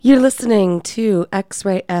You're listening to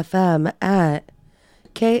X-Ray FM at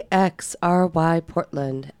KXRY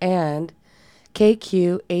Portland and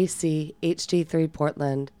KQAC HD3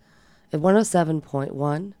 Portland at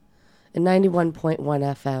 107.1 and 91.1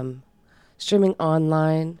 FM. Streaming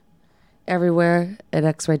online everywhere at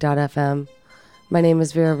xray.fm. My name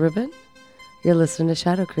is Vera Rubin. You're listening to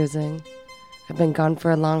Shadow Cruising. I've been gone for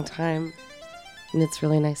a long time, and it's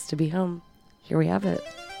really nice to be home. Here we have it.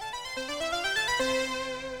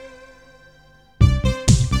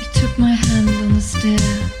 My hand on the stair.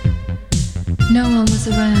 No one was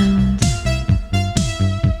around.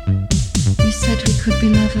 You said we could be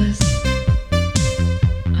lovers.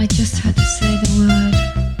 I just had to say the word.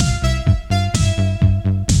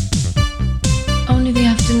 Only the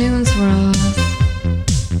afternoons were ours.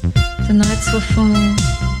 The nights were full,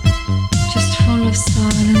 just full of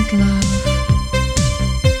silent love.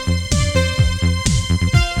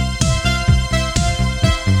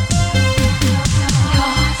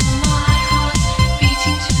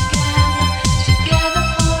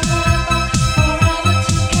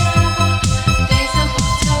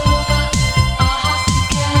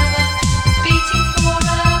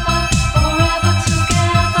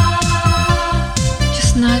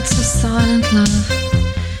 Silent love.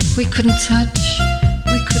 We couldn't touch,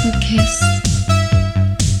 we couldn't kiss.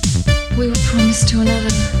 We were promised to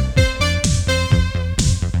another.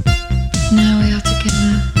 Now we are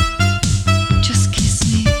together. Just kiss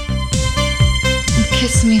me, and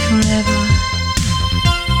kiss me forever.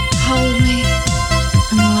 Hold me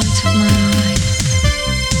and light up my eyes.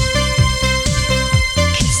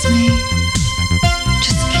 Kiss me,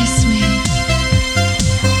 just kiss me.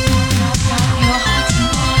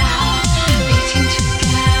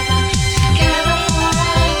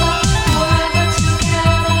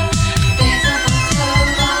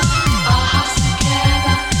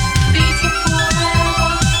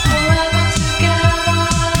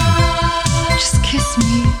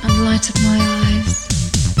 Light up my eyes,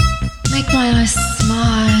 make my eyes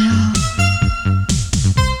smile,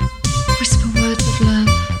 whisper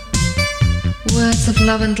words of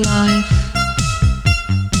love and life,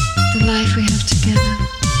 the life we have together.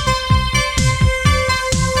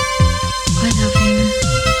 I love you,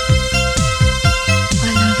 I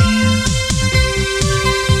love you.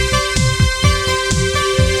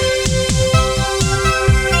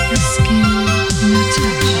 Your skin, your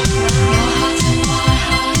touch.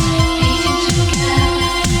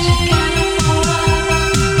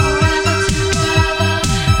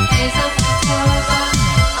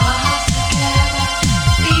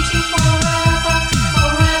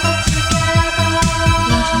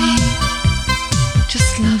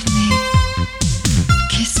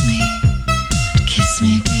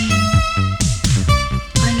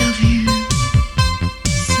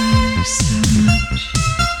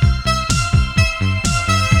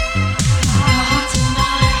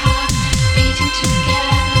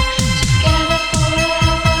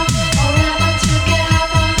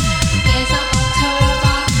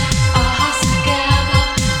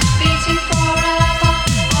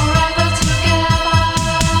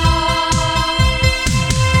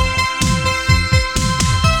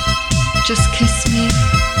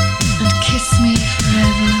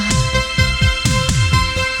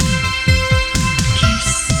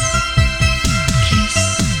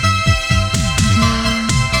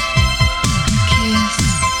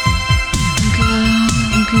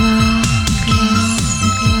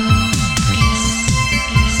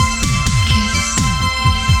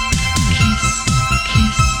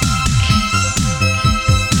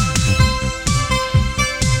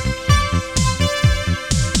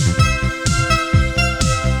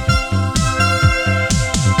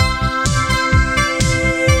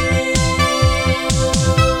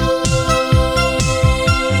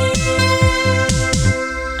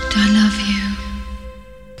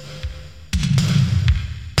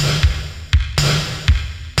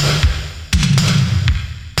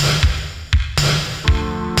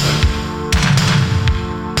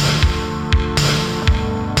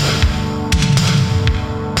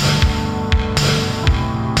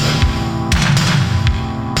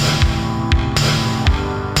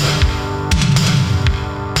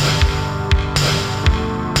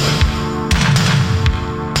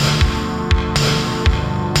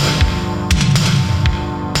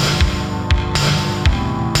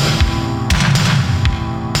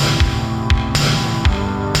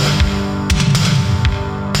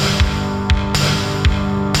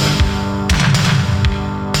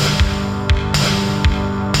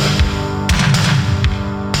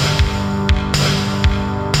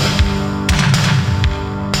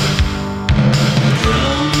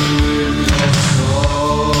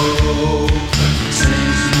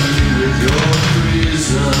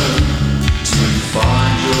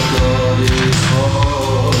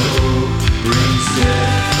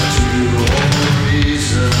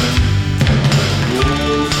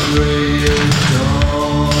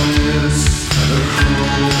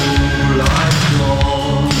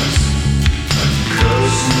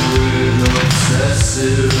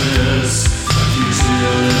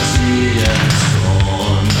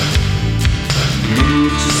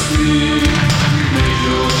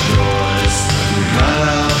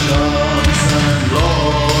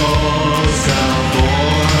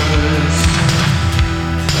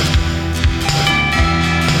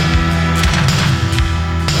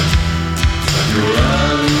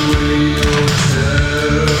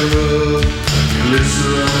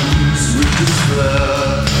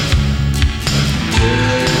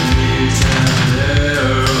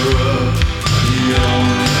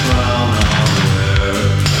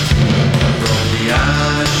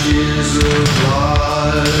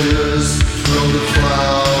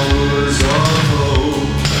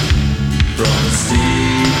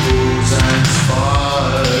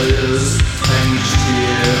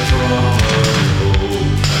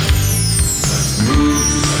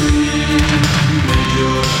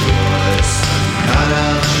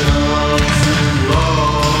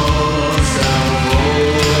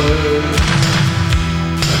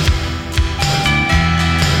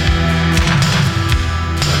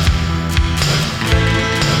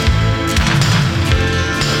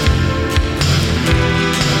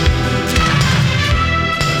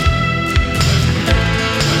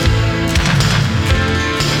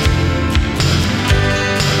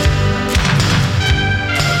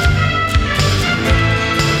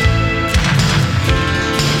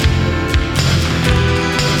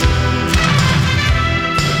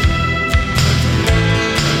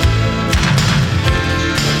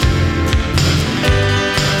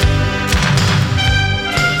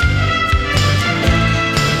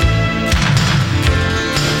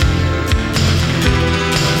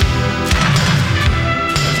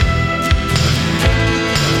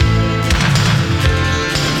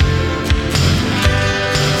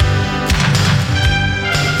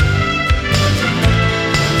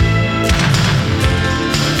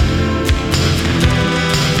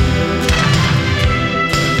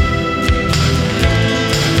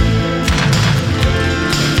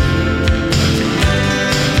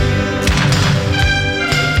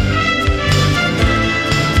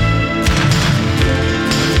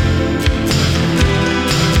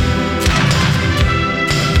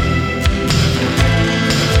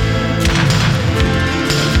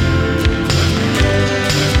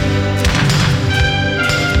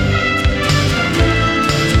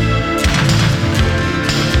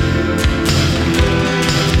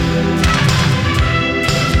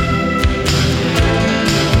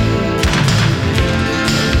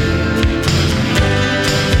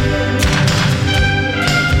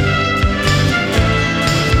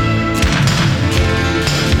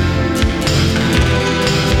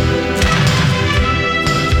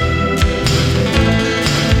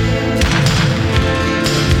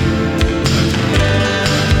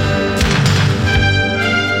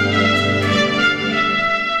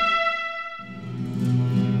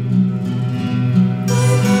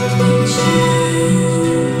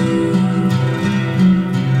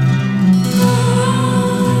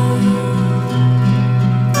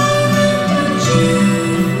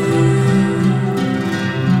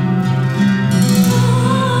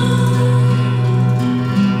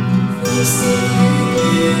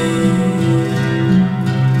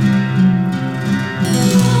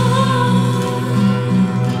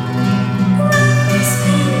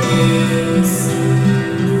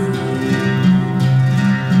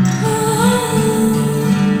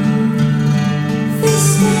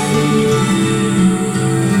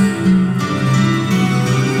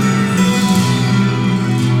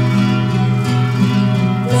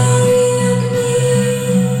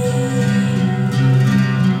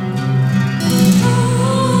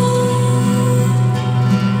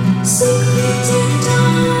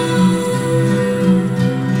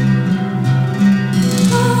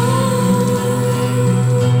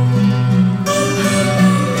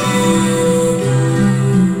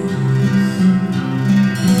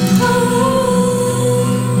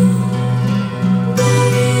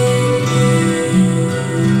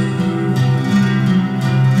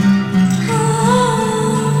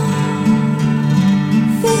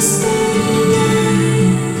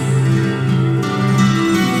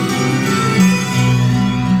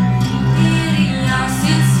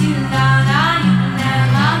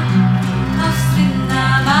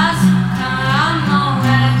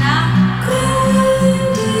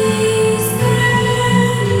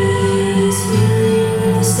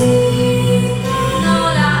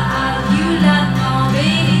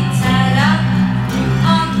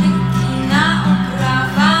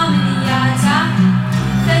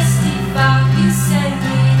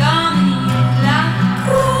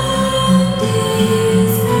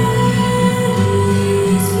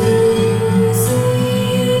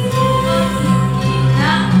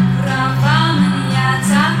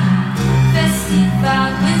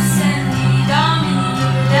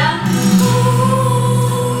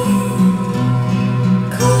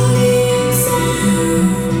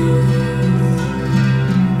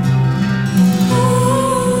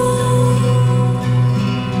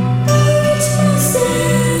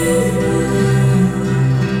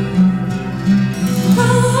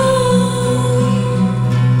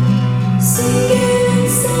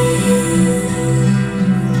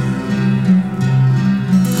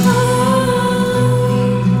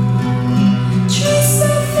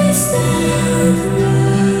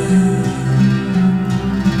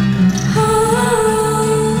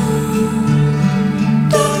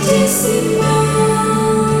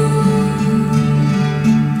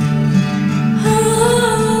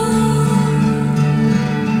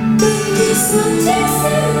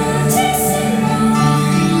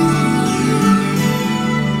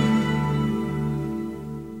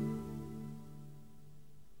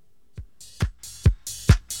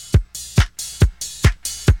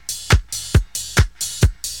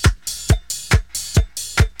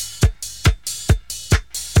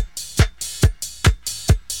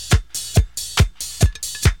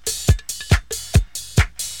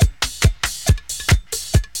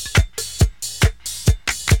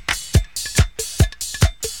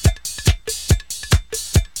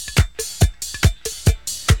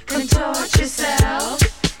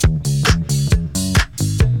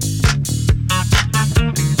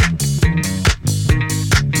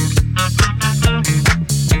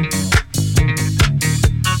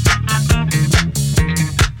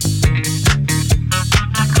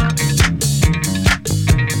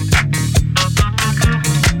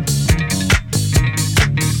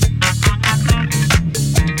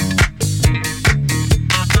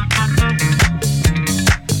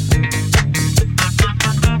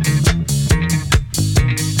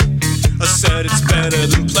 better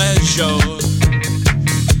than pleasure,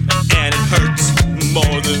 and it hurts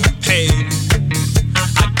more than pain.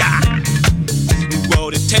 I got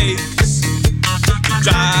what it takes to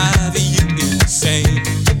drive you insane.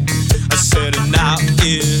 I said now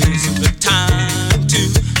is the time to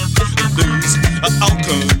lose all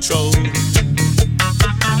control,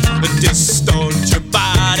 distort your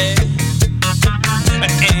body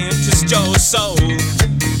and twist your soul.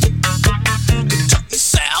 Talk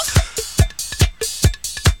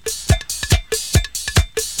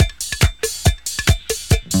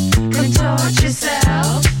yourself. Contort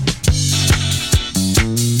yourself.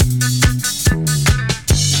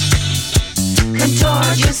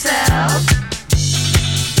 Contort yourself.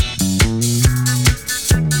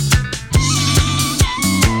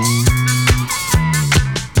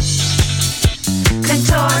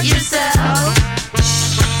 Contort yourself.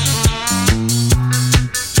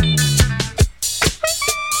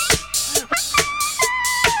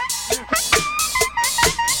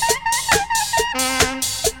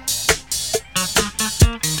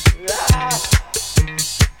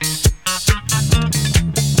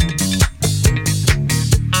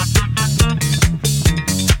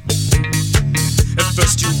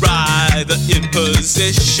 First you ride the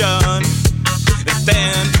imposition, and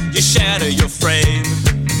then you shatter your frame,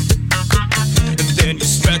 and then you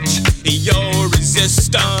stretch your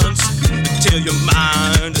resistance until your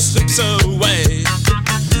mind slips away.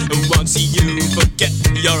 And once you forget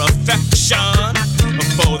your affection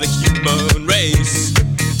for the human race,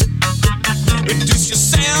 reduce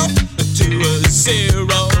yourself to a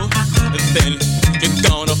zero, and then you're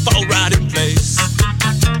gonna fall right in place.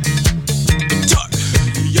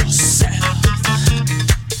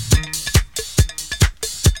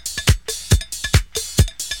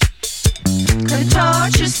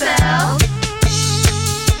 Contort yourself.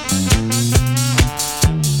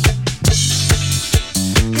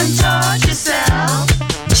 Contort yourself.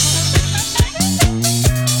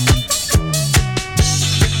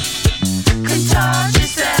 Contort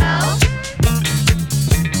yourself.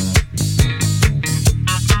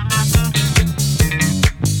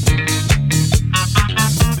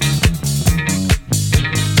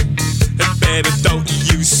 And baby, don't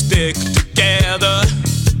you stick together?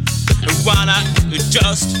 Why not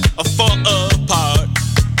just fall apart?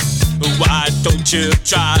 Why don't you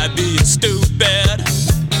try being stupid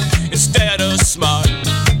instead of smart?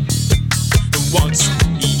 Once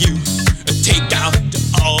you take out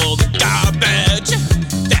all the garbage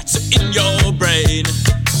that's in your brain,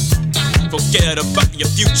 forget about your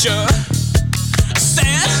future. I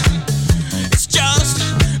said it's just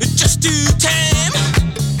too tame.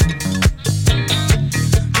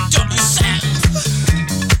 Don't yourself.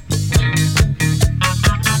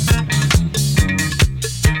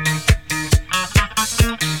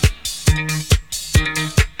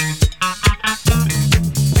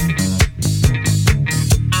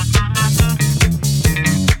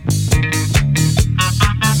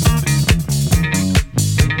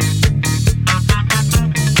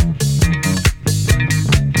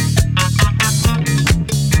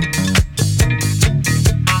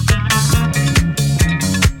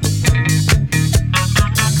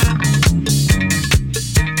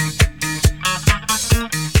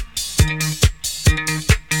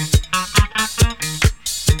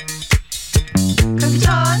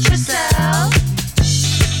 Contort yourself.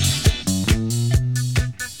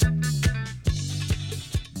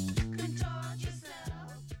 Contort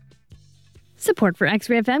yourself. Support for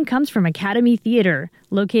X-Ray FM comes from Academy Theater.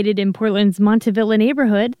 Located in Portland's Montevilla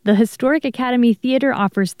neighborhood, the historic Academy Theater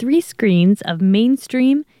offers 3 screens of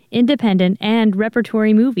mainstream, independent, and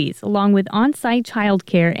repertory movies, along with on-site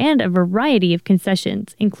childcare and a variety of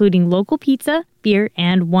concessions, including local pizza, beer,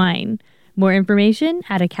 and wine. More information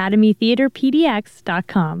at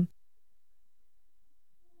academytheaterpdx.com.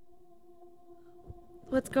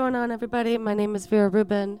 What's going on, everybody? My name is Vera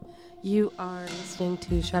Rubin. You are listening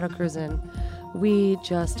to Shadow Cruisin'. We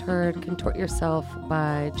just heard Contort Yourself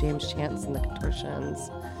by James Chance and the Contortions.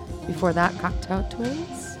 Before that, Cocktail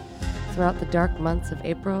Twins, Throughout the Dark Months of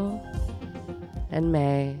April and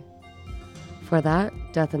May. For that,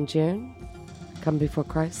 Death in June, Come Before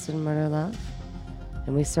Christ and Murder Love.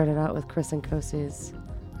 And we started out with Chris and Kosi's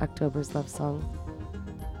October's Love Song.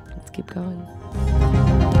 Let's keep going.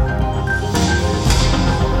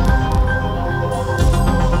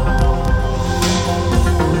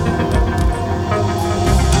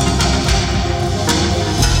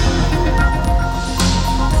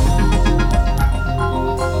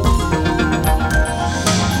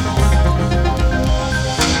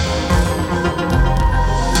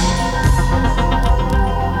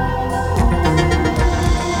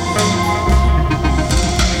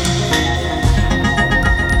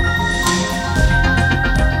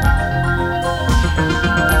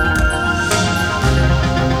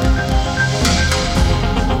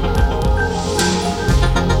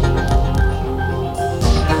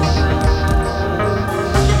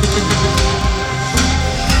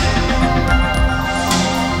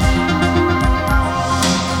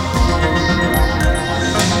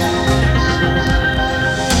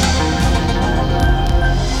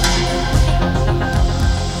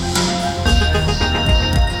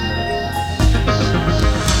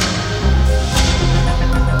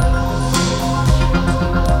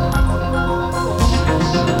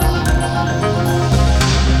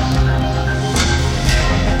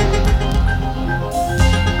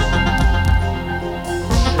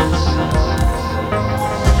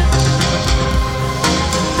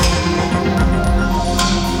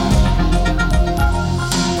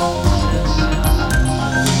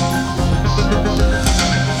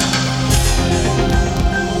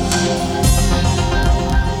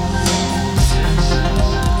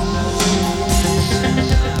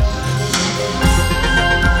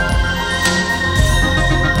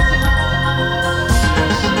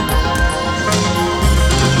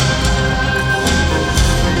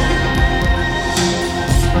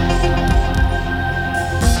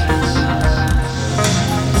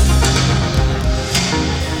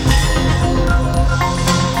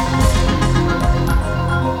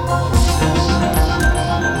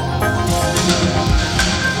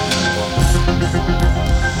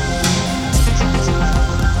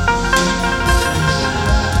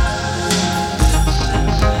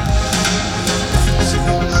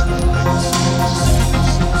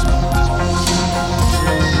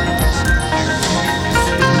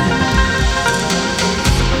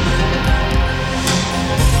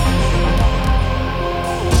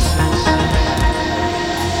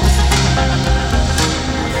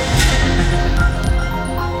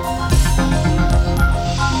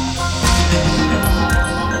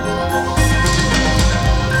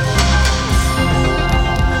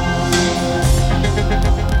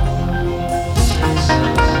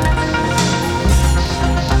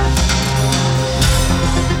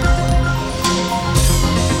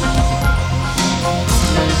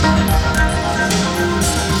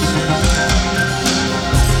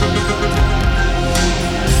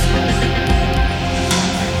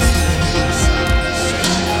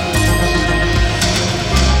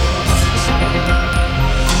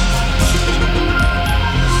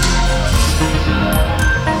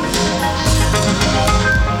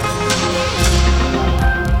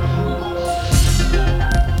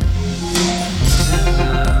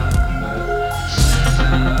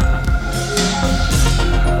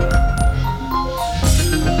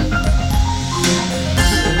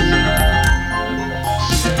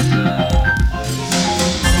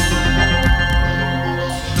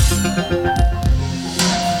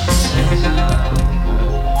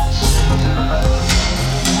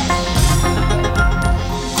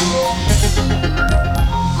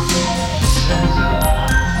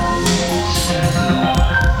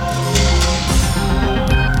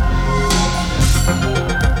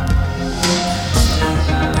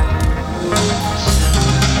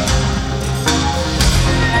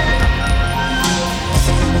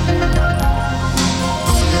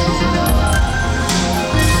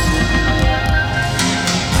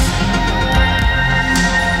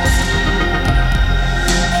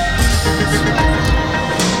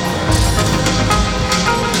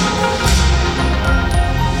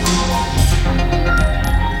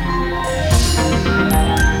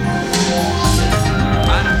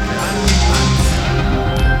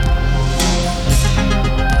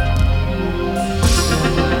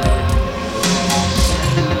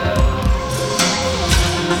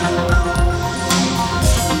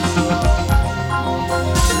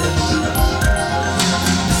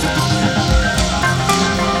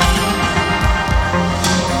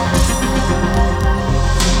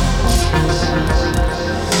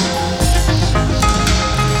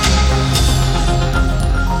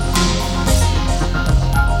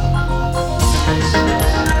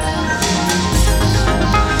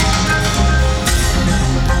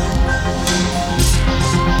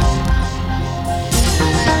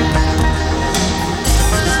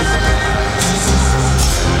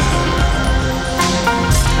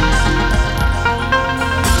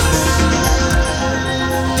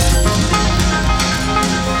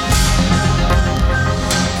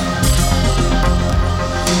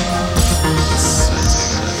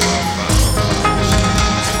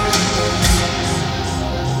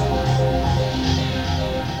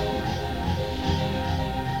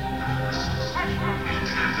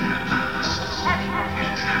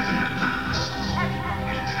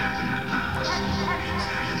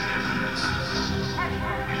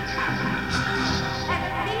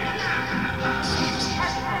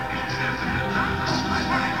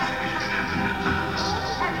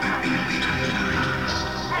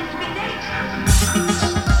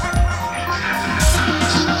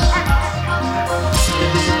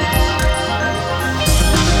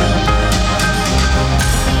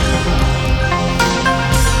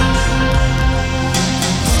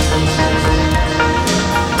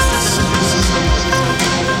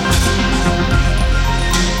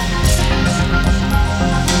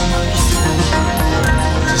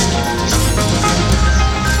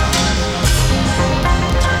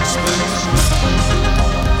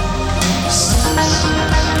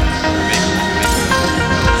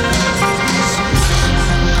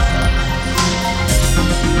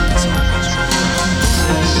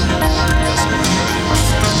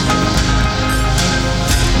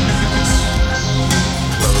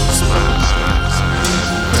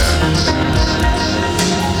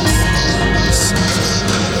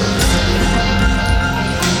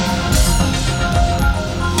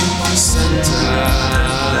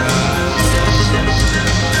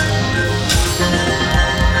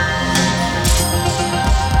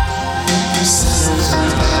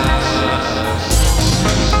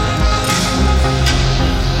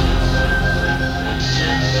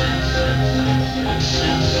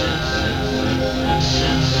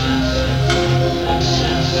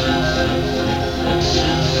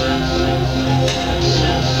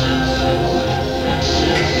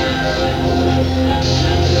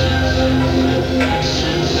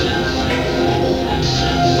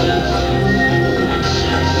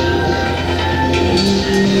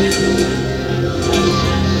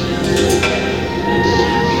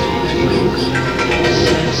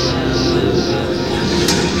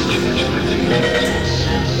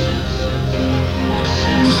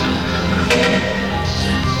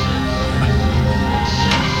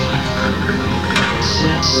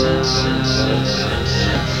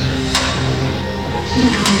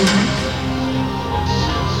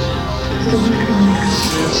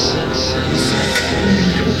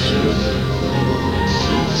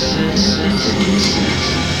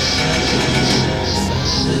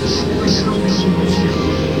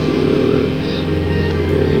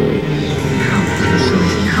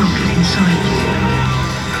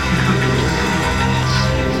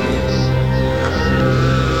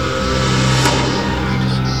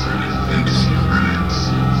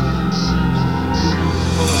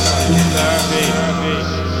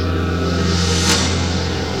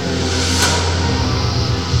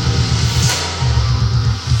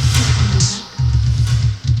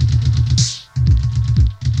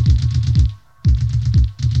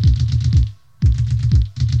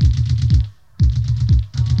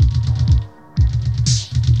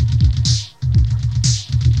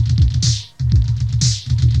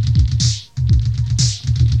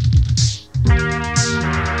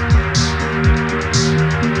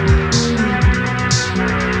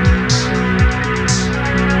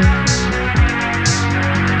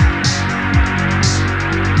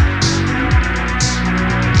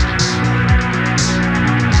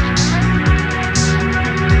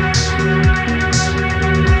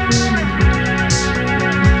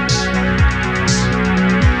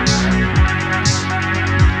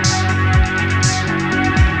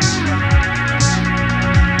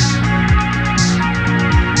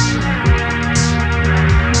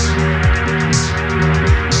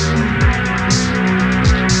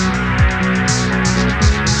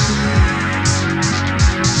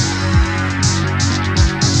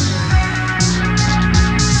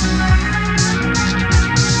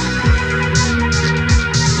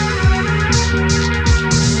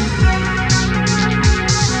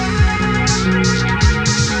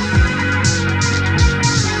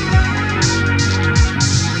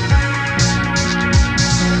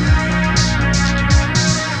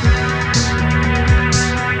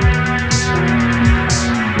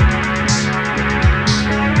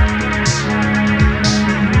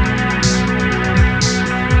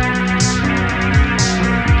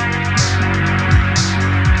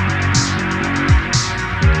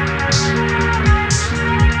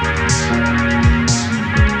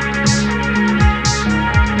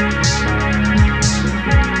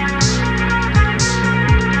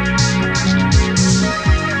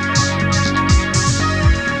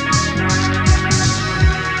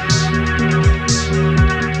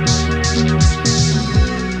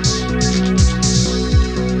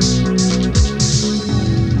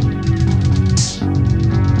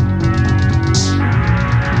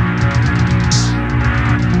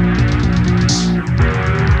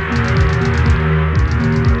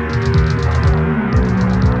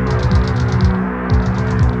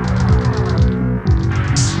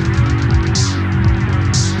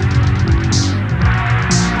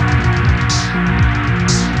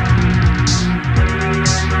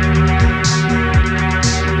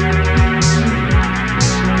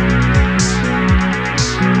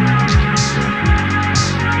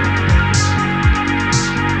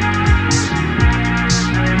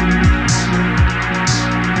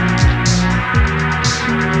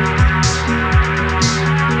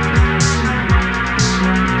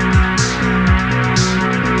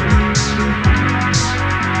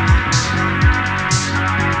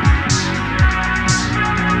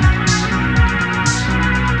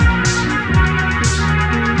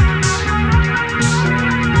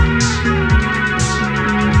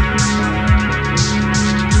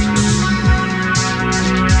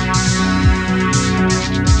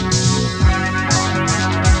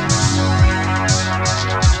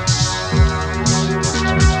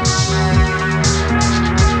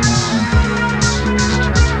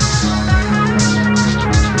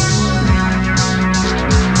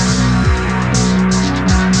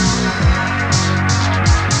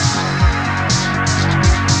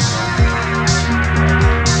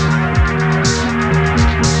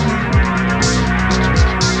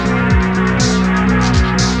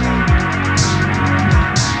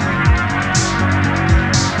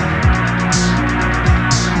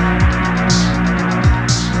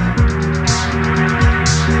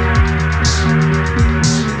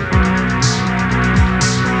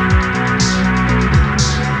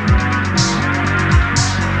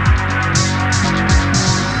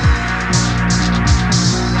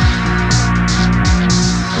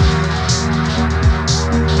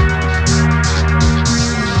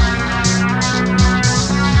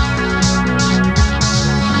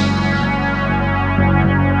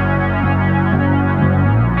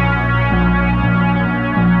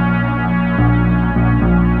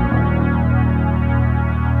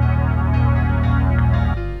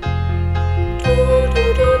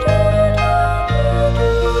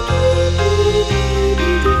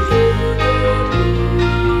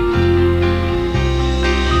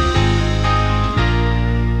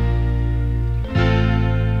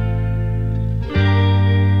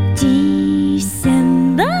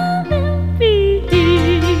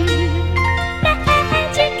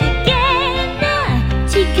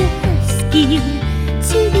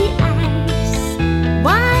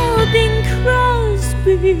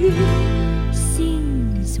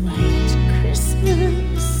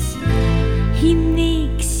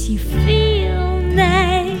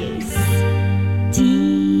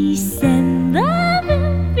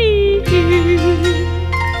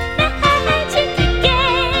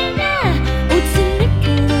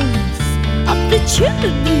 look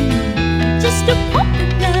at me, just a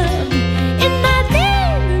popping love in my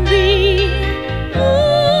memory.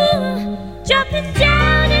 Ooh, dropping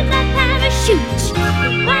down in my parachute,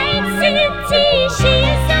 white city, she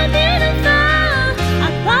is so beautiful.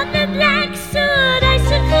 Upon the black soot,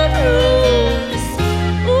 icicle rules.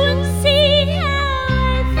 Ooh, and see how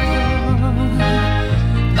I fall.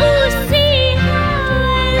 Ooh, see how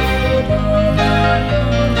I fall.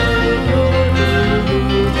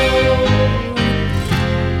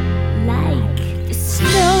 Like the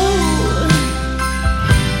snow.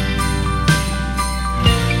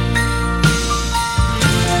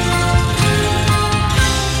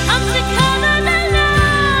 I'm to cover the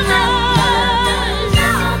lovers,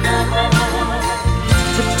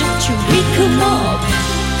 but don't you wake 'em up.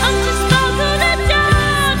 I'm to sparkle the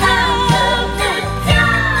dark,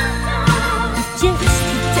 just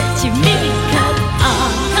to touch your makeup.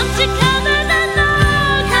 I'm to cover the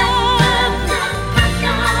lock,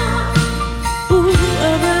 ooh,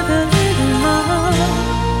 over the little rock.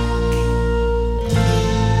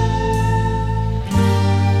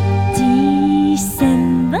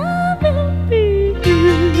 December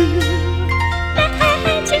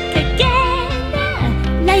magic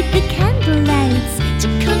again, light the candlelights to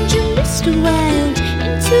conjure Mr. Wild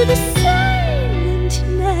into the silent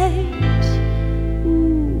night.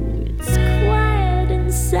 Ooh, it's quiet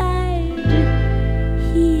inside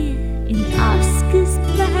here in Oscar's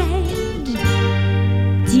mind.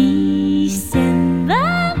 December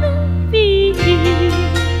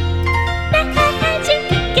magic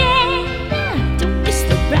again, don't miss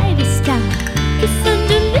the brightest star. 'Cause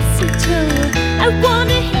under mistletoe, I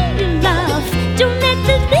wanna hear you laugh. Don't let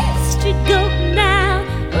the mystery go now.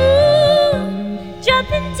 Ooh,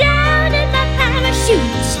 dropping down in my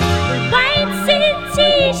parachute, white city,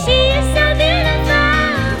 she is so beautiful.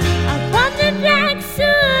 Upon the black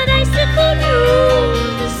soot, icicle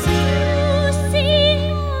rules. Ooh, see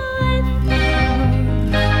how I fall.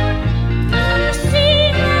 Ooh, see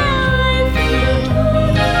how I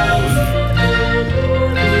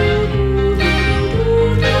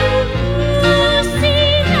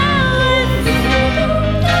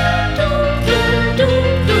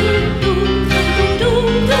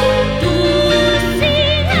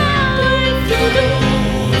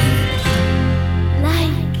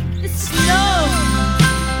like the snow.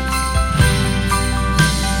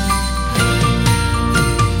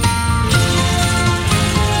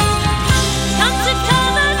 Come to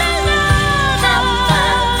cover the lovers,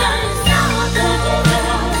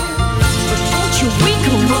 but don't you wake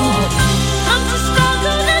 'em up. Come to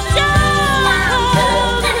sparkle the dark,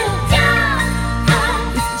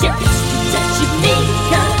 just to touch your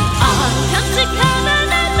makeup. Come to cover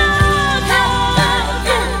the lock,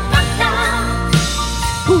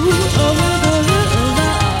 ooh, over the little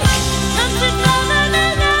rock. Come to cover the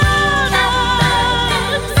lovers,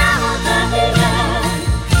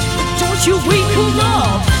 don't you wake 'em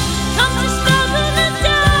up. Come to sparkle the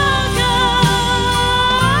dark.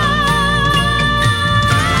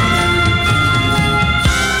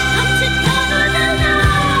 Come to cover the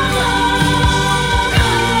lovers.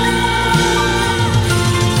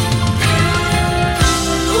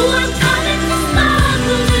 Ooh, I'm coming to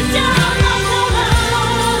sparkle the dark.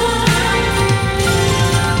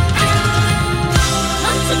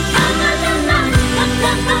 Come to cover the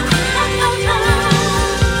dark.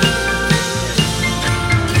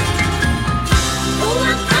 Oh,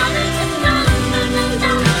 I'm coming to sparkle the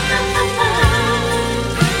dark.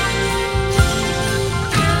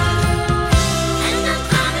 And I'm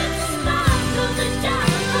coming to sparkle the dark.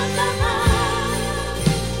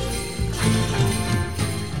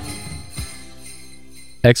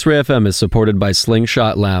 X-Ray FM is supported by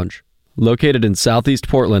Slingshot Lounge. Located in Southeast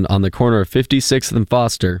Portland on the corner of 56th and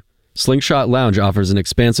Foster, Slingshot Lounge offers an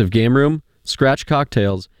expansive game room, scratch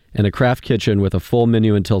cocktails, and a craft kitchen with a full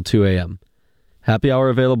menu until 2 a.m. Happy hour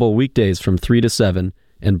available weekdays from 3 to 7,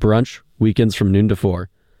 and brunch weekends from noon to 4.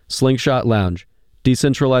 Slingshot Lounge,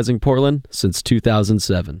 decentralizing Portland since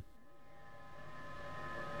 2007.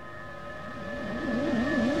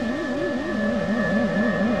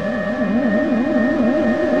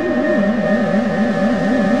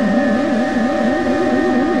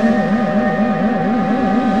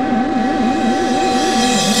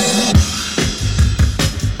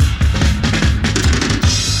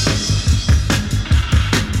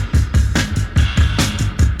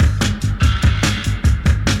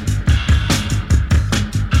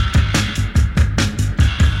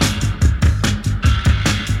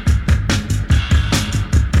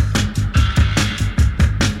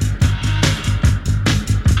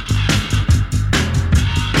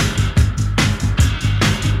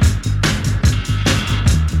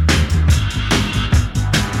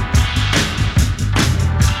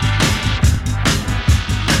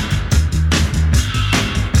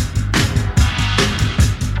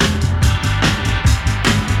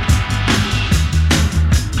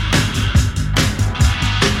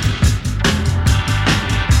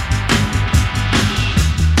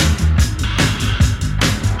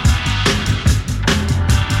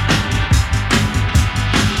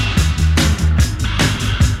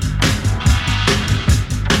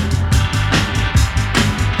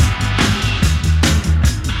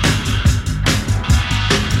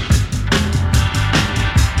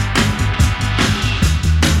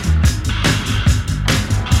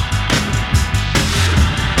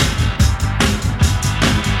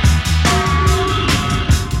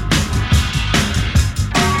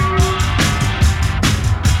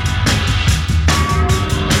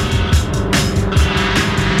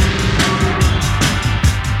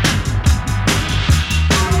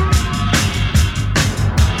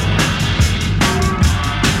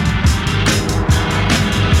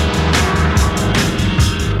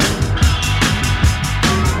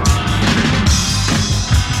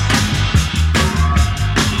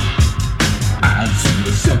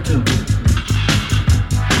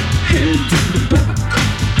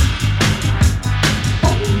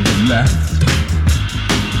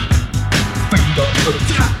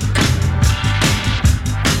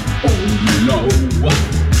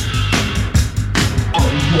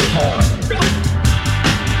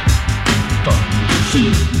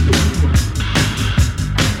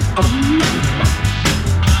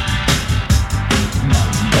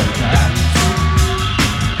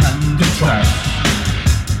 trance.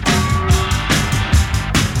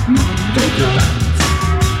 Mondo dance.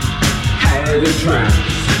 Head in trance.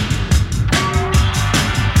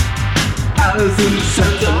 As in the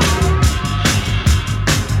center.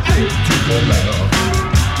 Head to the left.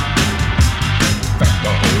 Back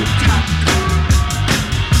the whole tap.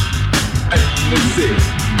 And you sing.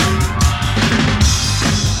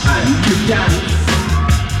 And you dance.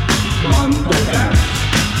 Mondo dance.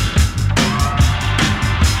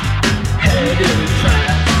 Head in the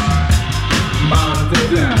trance. Mondo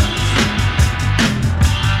dance.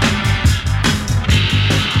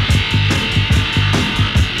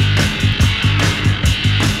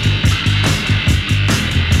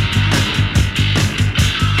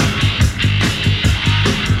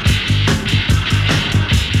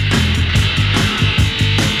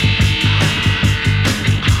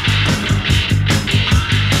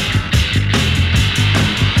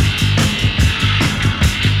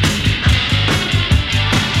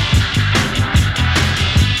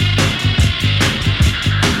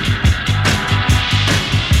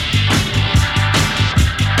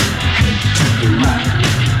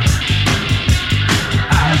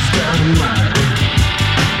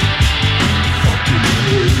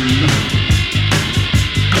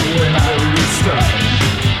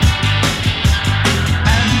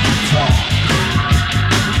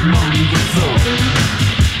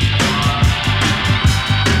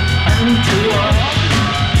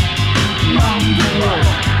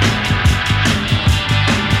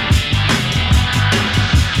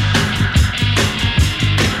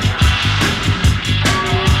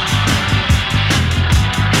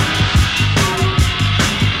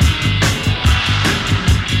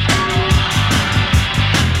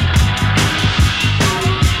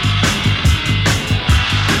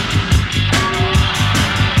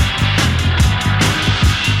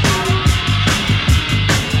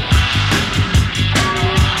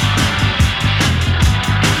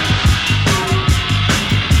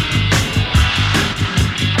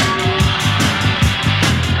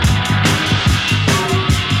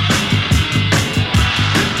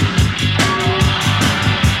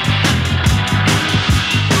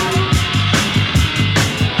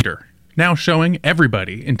 Now showing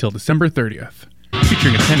Everybody until December 30th.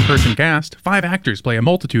 Featuring a 10-person cast, 5 actors play a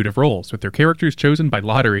multitude of roles with their characters chosen by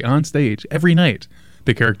lottery on stage every night.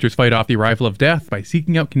 The characters fight off the arrival of death by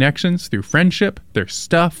seeking out connections through friendship, their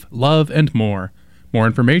stuff, love, and more. More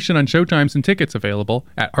information on showtimes and tickets available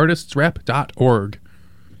at artistsrep.org.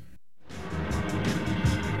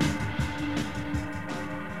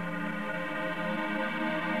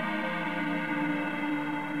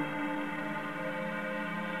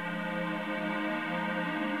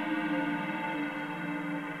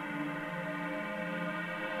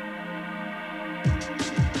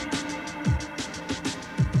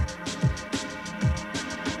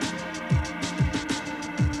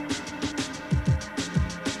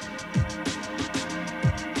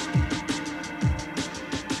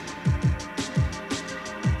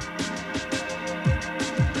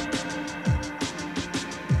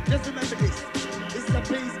 Just remember this. This is a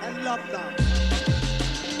peace and love dance.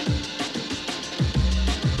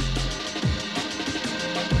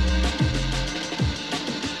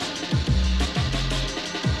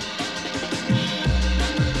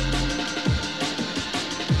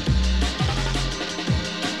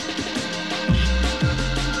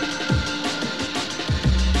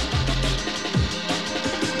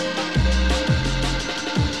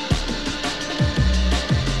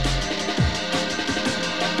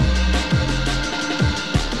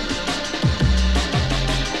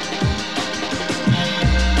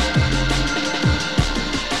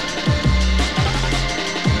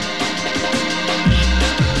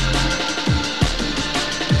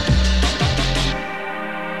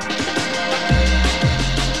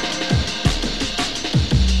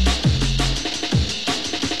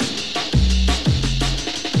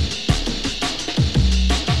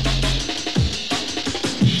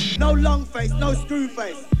 No long face, no screw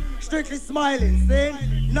face. Strictly smiling, sing.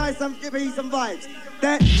 Nice and give me some vibes.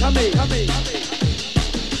 That, come here, come here, come here.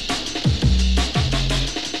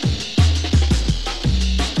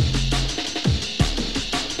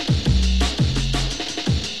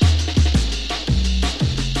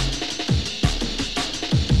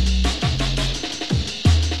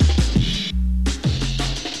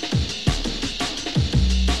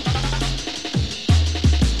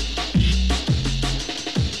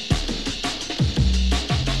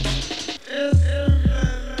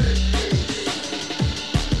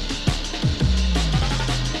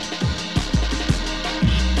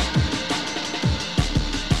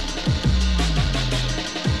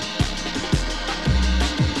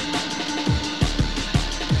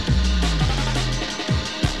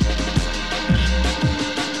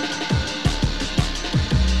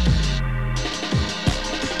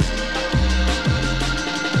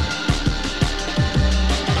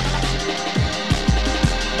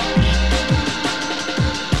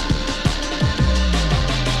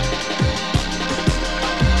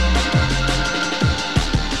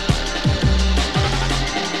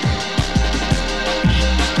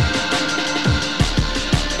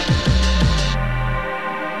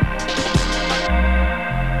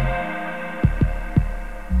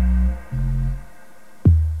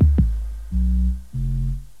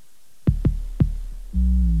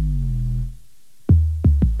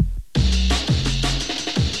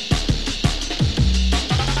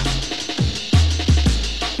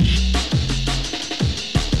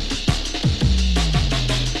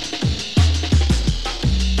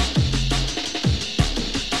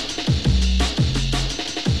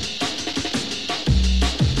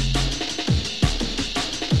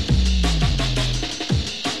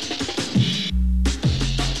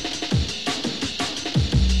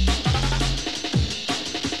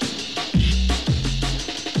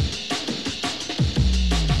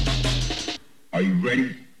 Are you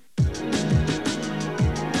ready?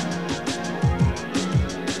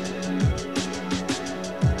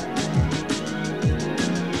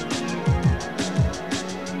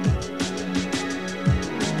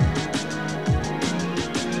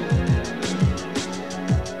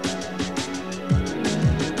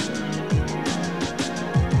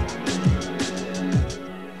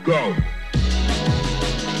 Go.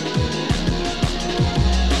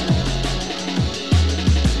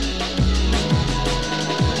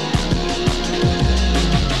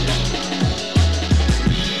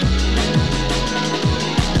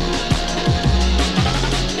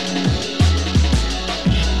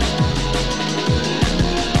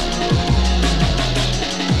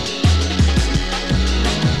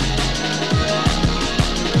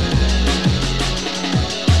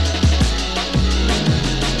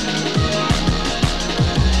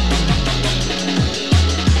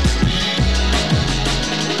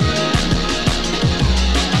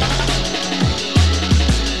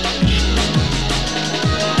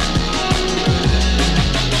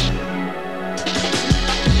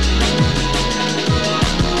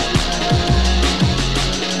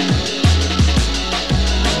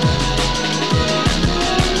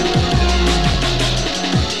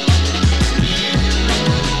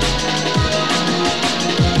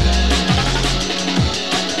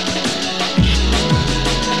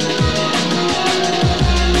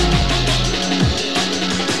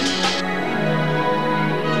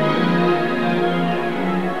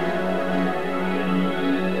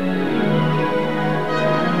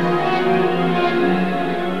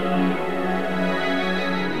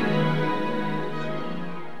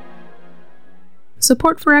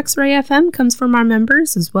 Support for X-Ray FM comes from our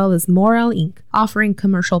members as well as Morel Inc., offering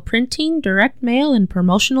commercial printing, direct mail, and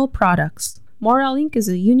promotional products. Morel Inc. is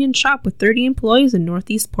a union shop with 30 employees in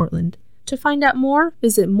Northeast Portland. To find out more,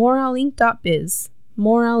 visit morelinc.biz.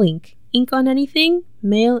 Morel Inc. Ink on anything,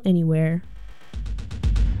 mail anywhere.